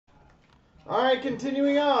All right,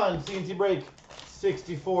 continuing on. CNC break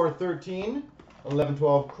 64-13,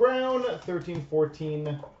 11-12 Crown,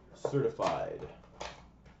 13-14 Certified.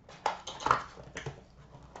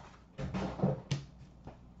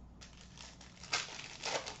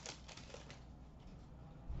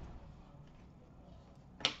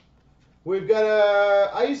 We've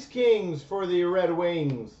got Ice Kings for the Red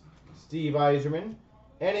Wings, Steve Yzerman,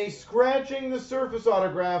 and a Scratching the Surface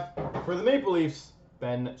autograph for the Maple Leafs,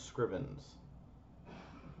 Ben Scrivens.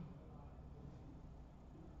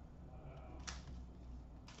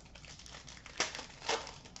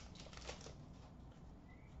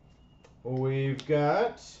 We've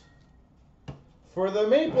got, for the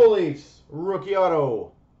Maple Leafs, rookie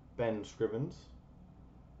auto, Ben Scrivens.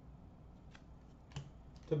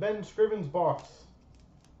 To Ben Scrivens box.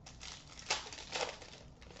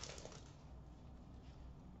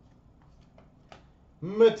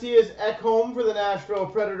 Matthias Ekholm for the Nashville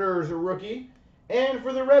Predators, rookie. And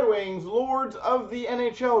for the Red Wings, Lords of the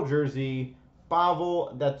NHL jersey,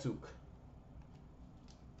 Pavel Datsyuk.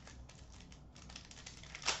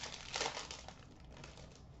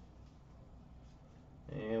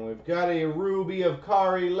 And we've got a Ruby of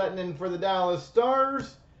Kari Lettinen for the Dallas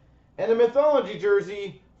Stars. And a Mythology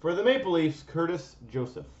jersey for the Maple Leafs, Curtis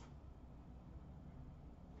Joseph.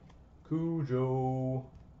 Cujo.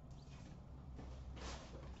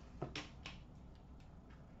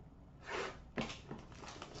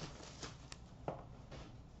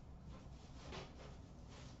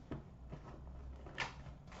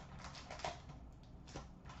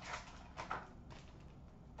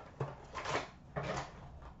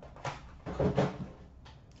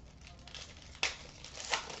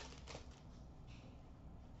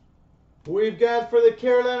 We've got for the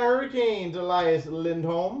Carolina Hurricanes, Elias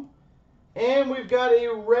Lindholm. And we've got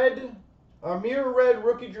a mirror red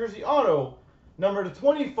rookie jersey auto, number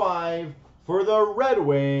 25 for the Red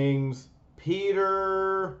Wings,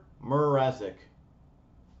 Peter Mrazek.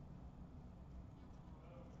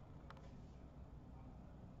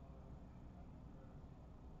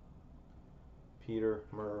 Peter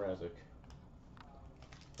Mrazek.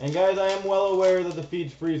 And guys, I am well aware that the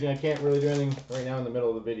feed's freezing. I can't really do anything right now in the middle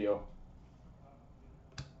of the video.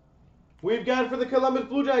 We've got for the Columbus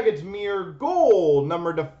Blue Jackets, mirror gold,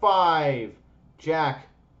 number 5, Jack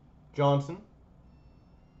Johnson.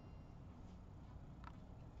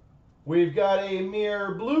 We've got a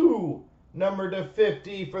mirror blue, number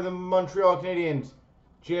 50 for the Montreal Canadiens,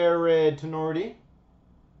 Jared Tenorti.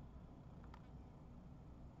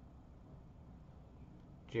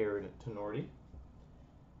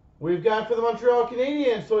 We've got for the Montreal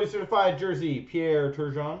Canadiens, solely certified jersey, Pierre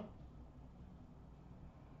Turgeon.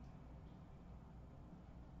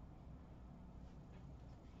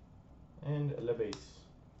 And La Base.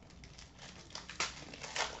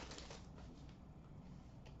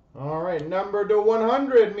 All right, number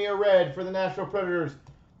 100, mirror red for the Nashville Predators,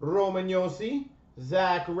 Roman Josi.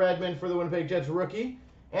 Zach Redmond for the Winnipeg Jets, rookie.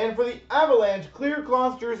 And for the Avalanche, clear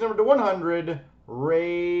cloth jersey number 100,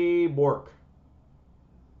 Ray Bourque.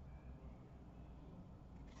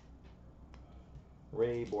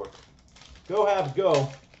 Ray Bourque. Go Habs, go.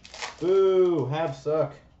 Boo, Habs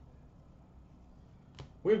suck.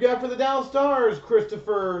 We've got for the Dallas Stars,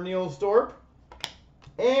 Christopher Nielstorp.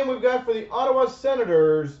 And we've got for the Ottawa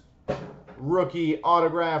Senators, rookie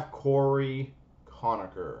autograph, Corey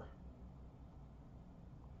Conacher.